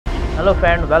Hello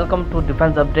friend, welcome to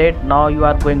Defense Update. Now you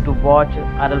are going to watch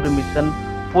RLV mission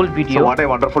full video. So what a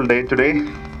wonderful day today.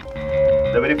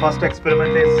 The very first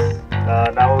experiment is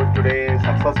now today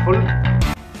successful.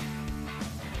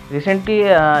 Recently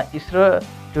ISRO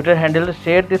Twitter handle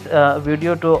shared this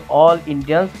video to all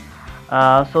Indians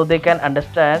so they can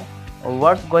understand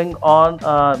what's going on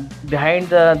behind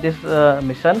this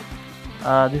mission.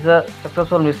 This is a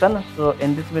successful mission. So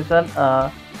in this mission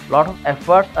lot of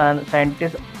efforts and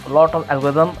scientists, a lot of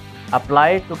algorithm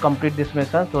applied to complete this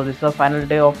mission. So this is the final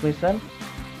day of mission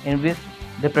in which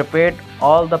they prepared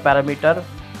all the parameters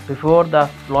before the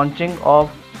launching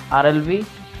of RLV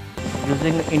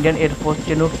using Indian Air Force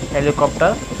Chinook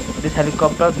helicopter. This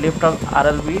helicopter lift of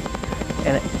RLV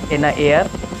in the air.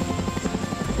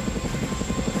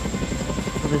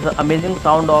 So this is the amazing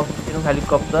sound of Chinook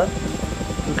helicopter.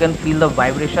 You can feel the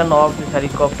vibration of this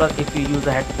helicopter if you use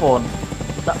a headphone.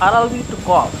 The RLV took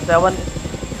off 7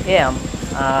 am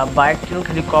by Chinook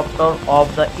helicopter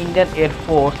of the Indian Air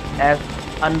Force as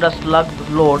under slug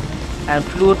load and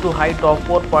flew to height of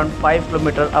 4.5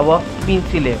 km above mean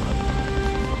sea level.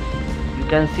 You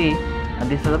can see, and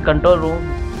this is a control room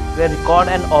where record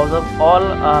and observe all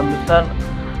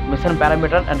mission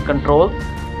parameters and controls.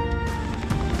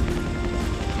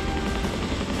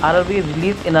 RLV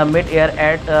released in a mid-air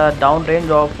at a down range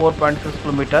of 4.6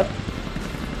 km.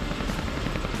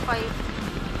 5,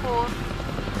 4,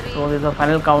 3, so this is the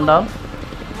final countdown.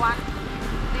 1,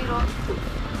 0.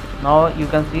 Now you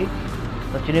can see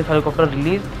the Chinook helicopter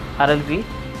released RLV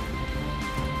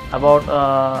about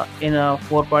in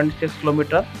 4.6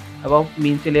 km above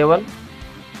mean sea level.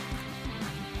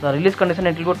 The release condition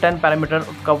include 10 parameters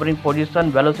covering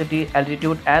position, velocity,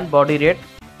 altitude and body rate.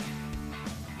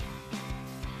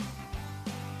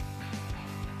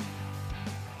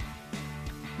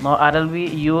 Now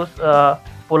RLV use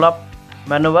pull-up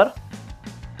maneuver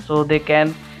so they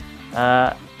can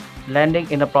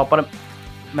landing in a proper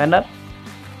manner.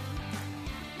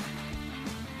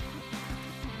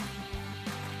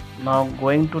 Now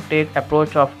going to take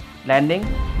approach of landing.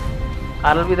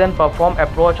 RLV then perform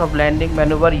approach of landing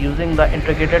maneuver using the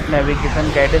integrated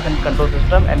navigation, guidance and control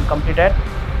system and completed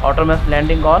autonomous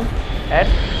landing on at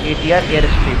ATR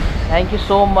airstrip. Thank you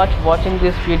so much watching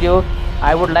this video.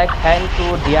 I would like to thank to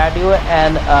DRDO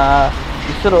and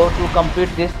ISRO to complete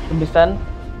this mission,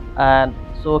 and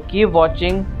so keep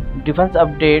watching Defense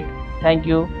Update. Thank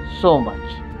you so much.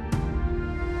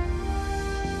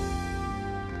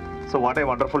 So what a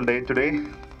wonderful day today.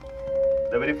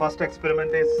 The very first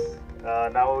experiment is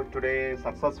now today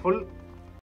successful.